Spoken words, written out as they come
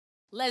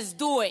Let's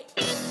do it.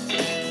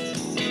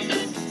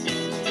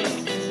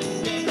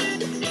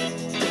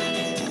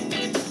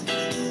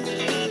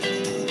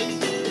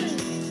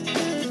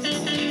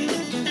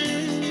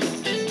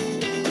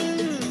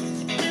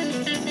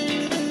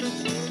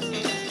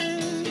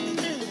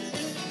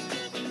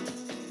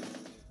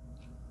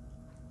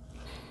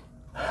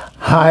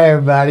 Hi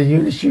everybody,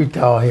 Eunice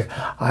Utah here.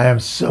 I am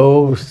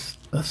so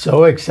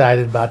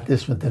excited about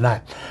this one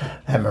tonight.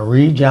 And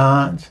Marie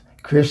Johns,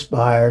 Chris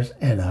Byers,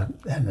 and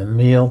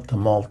Emil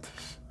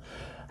Tumultus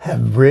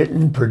have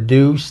written,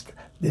 produced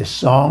this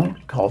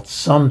song called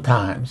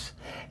Sometimes.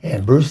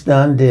 And Bruce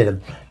Dunn did a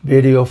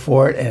video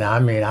for it, and I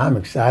mean, I'm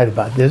excited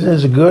about this. This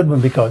is a good one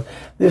because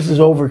this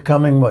is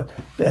overcoming what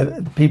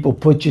people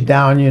put you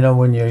down, you know,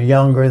 when you're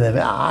younger. Than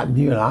I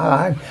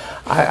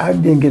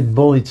didn't get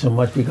bullied so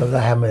much because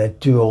I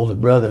had two older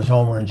brothers,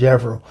 Homer and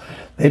Jeffrey.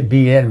 They'd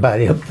beat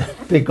anybody up to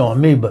pick on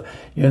me, but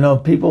you know,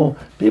 people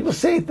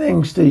say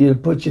things to you to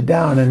put you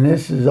down, and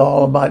this is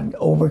all about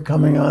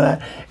overcoming all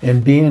that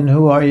and being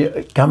who are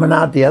you, coming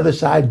out the other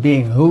side,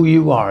 being who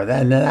you are.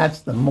 And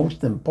that's the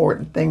most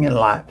important thing in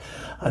life.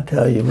 I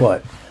tell you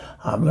what,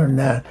 I've learned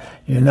that,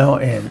 you know,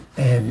 and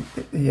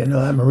you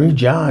know, that Marie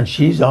John,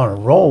 she's on a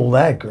roll,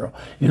 that girl.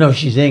 You know,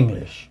 she's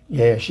English.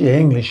 Yeah, she's an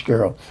English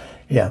girl.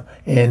 Yeah,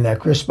 and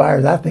Chris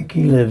Byers, I think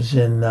he lives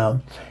in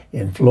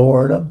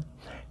Florida.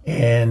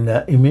 And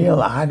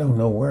Emil, I don't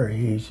know where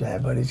he's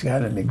at, but he's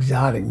got an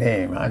exotic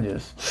name.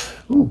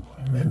 Ooh,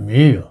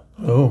 Emil.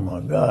 Oh my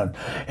God.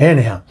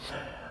 Anyhow,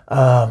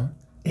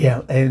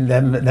 yeah, and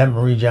that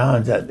Marie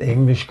Johns, that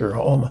English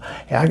girl. Oh my,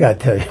 I gotta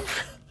tell you,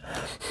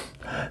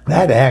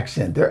 that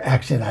accent, their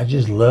accent, I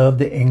just love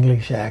the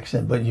English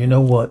accent. But you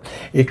know what?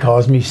 It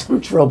caused me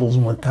some troubles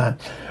one time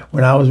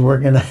when I was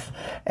working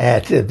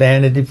at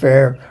Vanity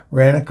Fair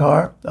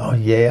Rent-A-Car. Oh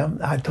yeah,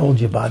 I told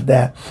you about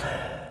that.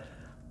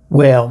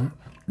 Well,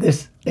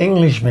 this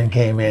Englishman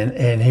came in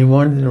and he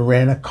wanted to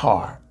rent a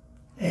car,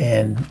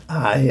 and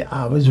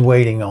I was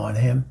waiting on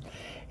him,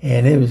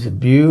 and it was a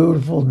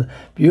beautiful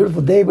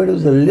day, but it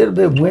was a little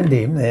bit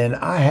windy, and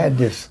I had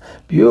this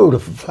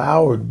beautiful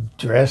flowered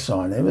dress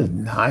on. It was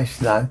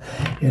nice,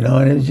 you know,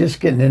 and it was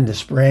just getting into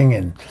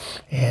spring,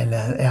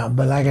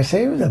 but like I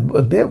say, it was a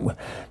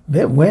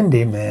bit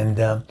windy,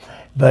 man.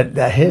 But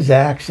his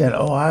accent,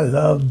 oh,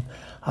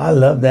 I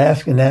loved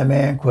asking that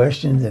man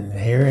questions and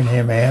hearing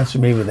him answer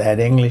me with that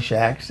English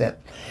accent.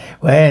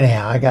 Well,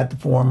 anyhow, I got the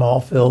form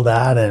all filled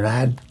out, and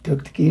I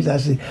took the keys. I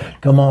said,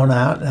 come on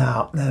out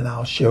now, and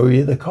I'll show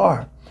you the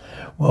car.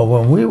 Well,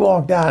 when we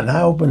walked out and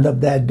I opened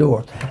up that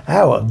door,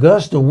 a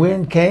gust of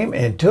wind came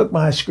and took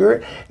my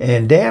skirt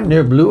and damn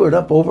near blew it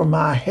up over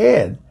my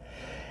head.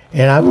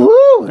 And I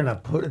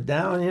put it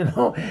down, you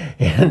know,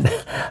 and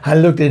I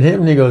looked at him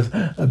and he goes,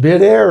 a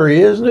bit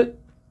airy, isn't it?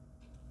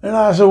 And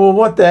I said, well,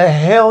 what the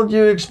hell do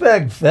you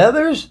expect?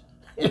 Feathers?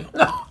 You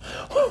know,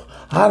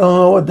 I don't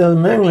know what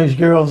them English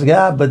girls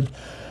got, but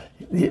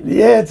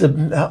yeah, it's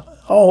and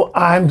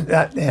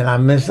I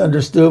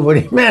misunderstood what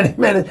he meant.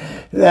 He meant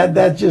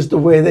that's just the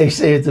way they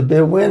say it's a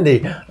bit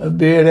windy, a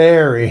bit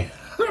airy.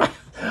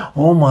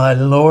 Oh my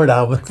Lord,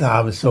 I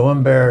was so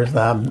embarrassed.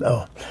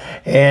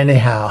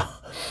 Anyhow,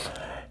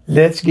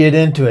 let's get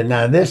into it.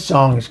 Now, this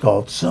song is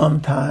called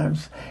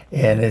Sometimes,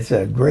 and it's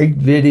a great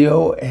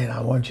video, and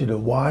I want you to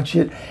watch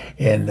it,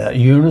 and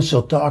Eunice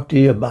will talk to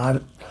you about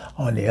it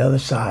on the other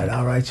side.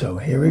 All right, so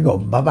here we go.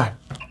 Bye-bye.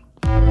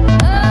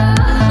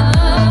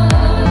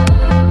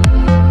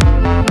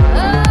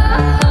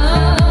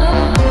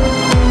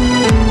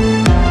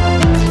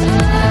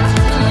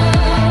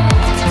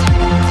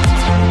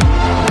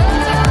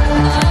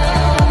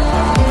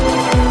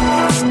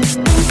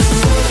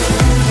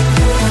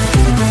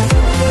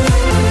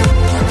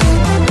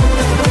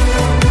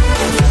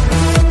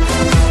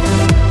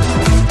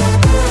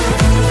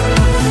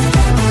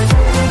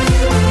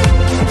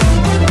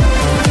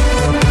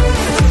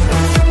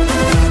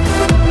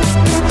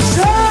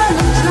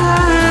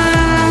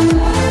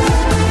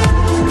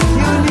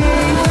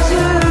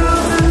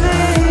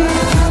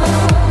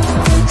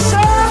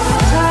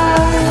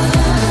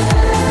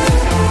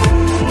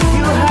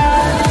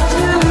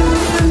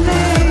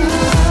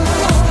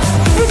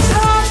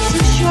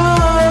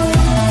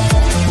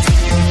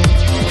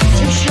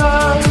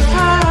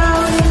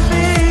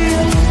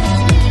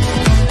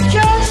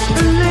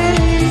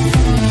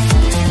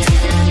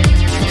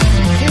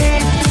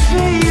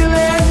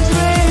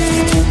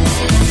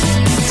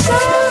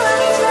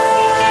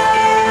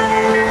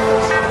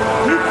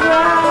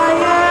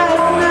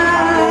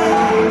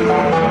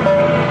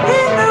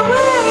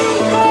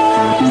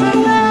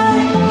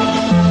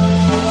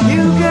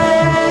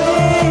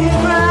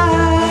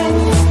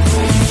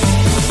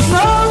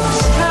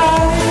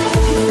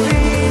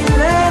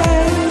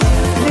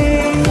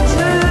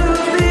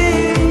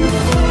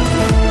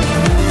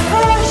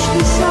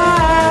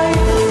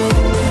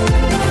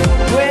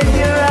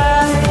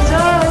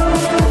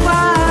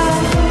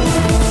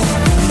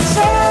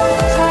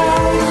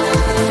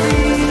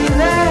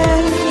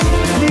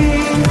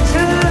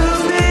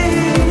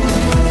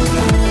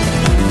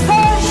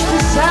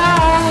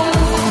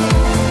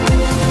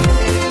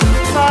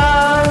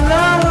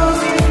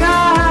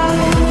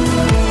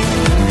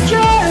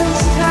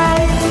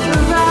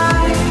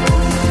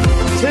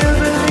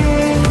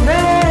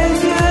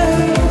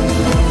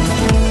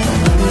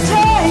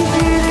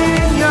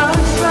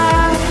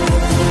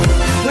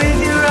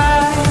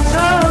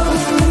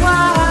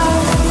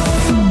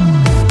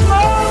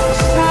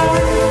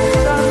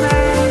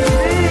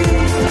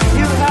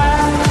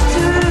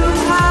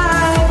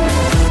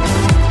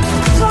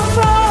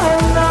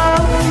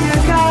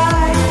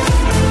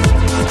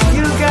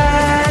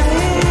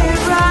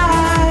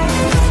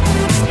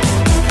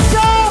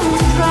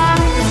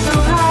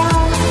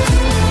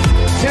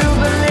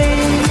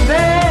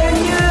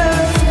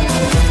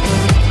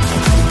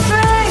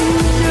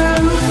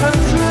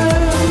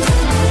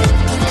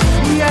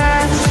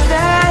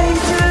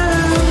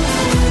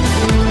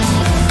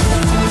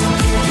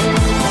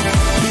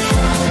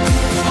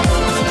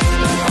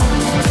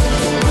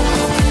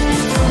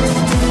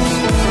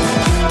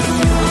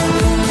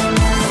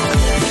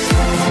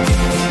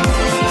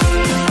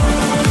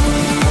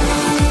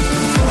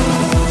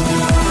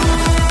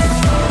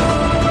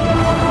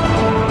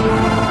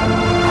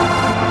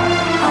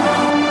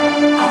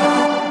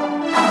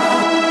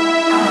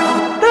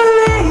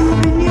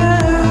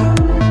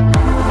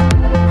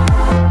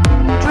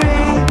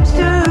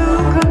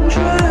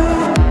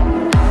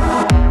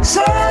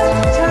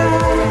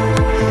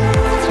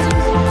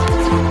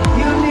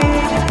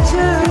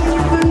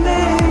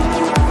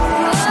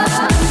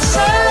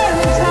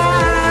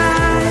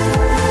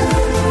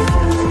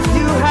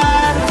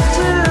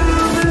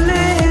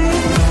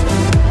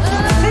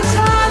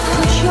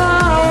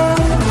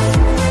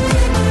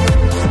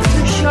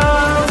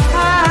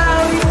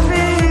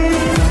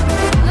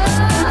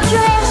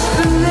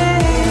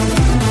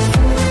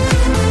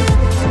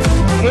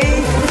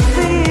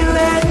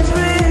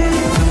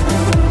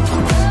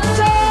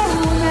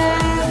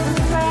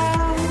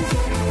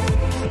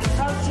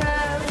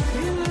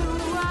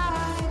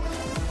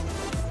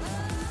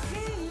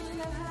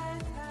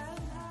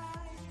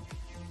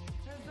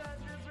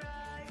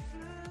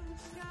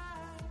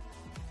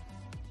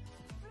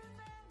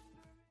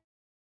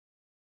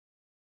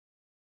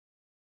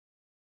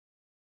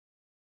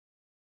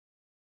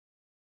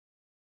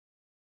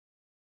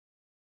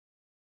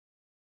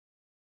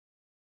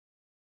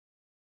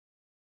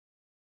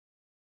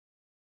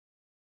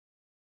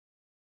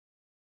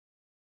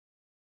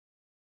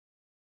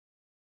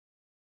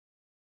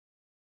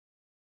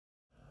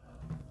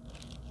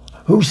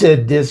 Who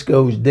said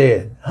disco's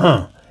dead?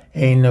 Huh?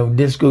 Ain't no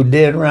disco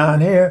dead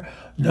around here.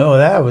 No,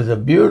 that was a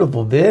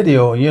beautiful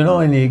video, you know,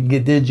 and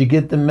did you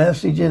get the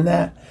message in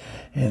that?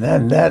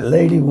 And that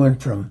lady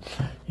went from,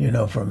 you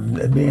know, from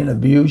being an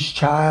abused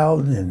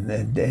child and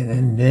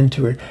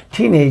into her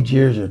teenage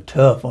years are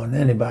tough on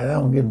anybody. I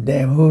don't give a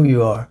damn who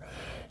you are.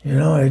 You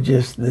know,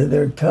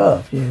 they're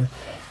tough, you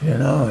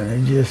know, and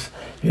it just,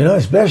 you know,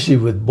 especially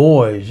with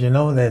boys, you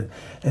know, that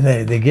and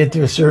they get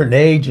to a certain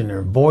age and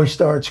their voice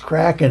starts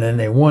cracking and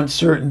they want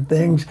certain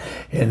things,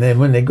 and then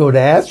when they go to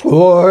ask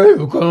for it,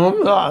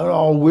 come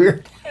all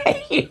weird.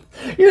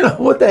 You know,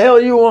 what the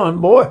hell you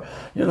want, boy?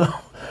 You know.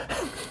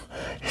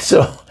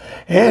 So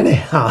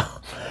anyhow,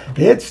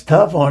 it's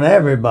tough on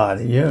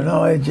everybody, you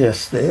know.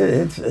 It's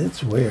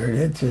weird.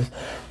 It's just,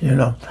 you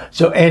know.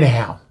 So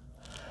anyhow,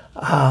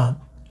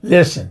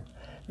 listen.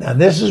 Now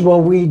this is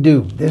what we do.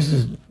 This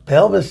is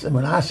Pelvis, and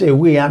when I say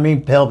we, I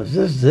mean Pelvis.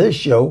 This is this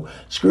show.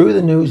 Screw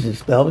the news.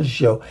 It's Pelvis'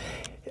 show.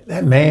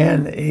 That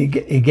man, he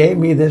gave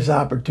me this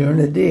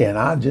opportunity, and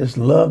I just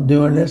love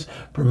doing this,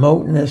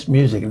 promoting this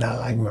music. Now,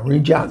 like Marie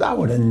Johns, I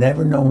would have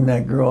never known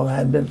that girl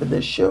had it been for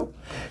this show.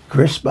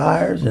 Chris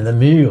Byers and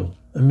Emil.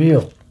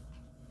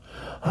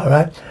 All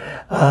right.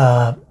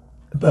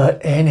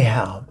 But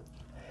anyhow,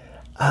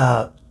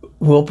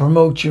 we'll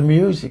promote your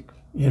music,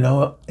 you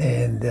know,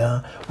 and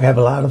we have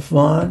a lot of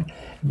fun.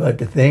 But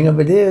the thing of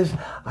it is,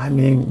 I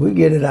mean, we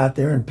get it out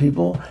there, and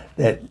people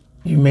that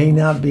you may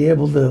not be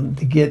able to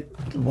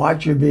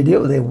watch your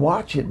video, they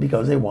watch it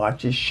because they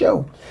watch this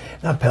show.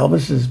 Now,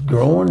 Pelvis is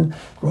growing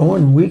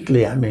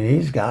weekly. I mean,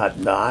 he's got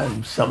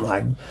something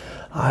like,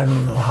 I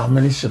don't know how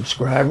many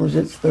subscribers.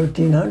 It's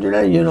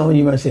 1,300. You know,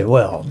 you might say,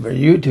 well, for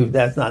YouTube,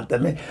 that's not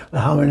that many. But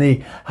how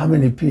many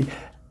people?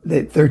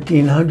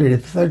 1,300.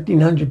 If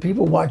 1,300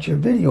 people watch your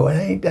video, it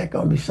ain't that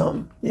gonna be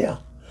something? Yeah.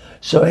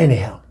 So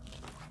anyhow,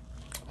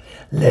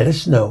 let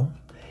us know,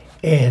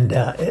 and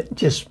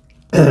just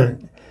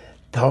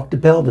talk to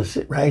Pelvis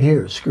right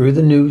here.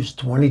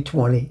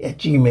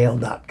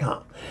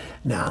 screwthenews2020@gmail.com.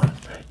 Now,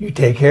 you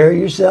take care of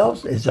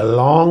yourselves. It's a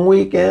long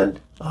weekend.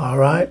 All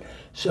right.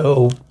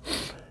 So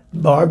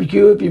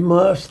barbecue if you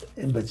must,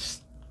 but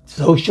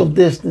social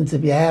distance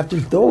if you have to.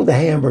 Throw the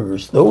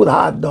hamburgers, throw the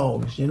hot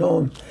dogs, you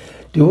know.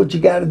 Do what you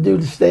got to do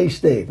to stay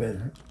safe,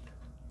 and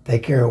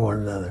take care of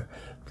one another.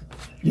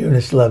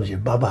 Eunice loves you.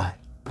 Bye-bye.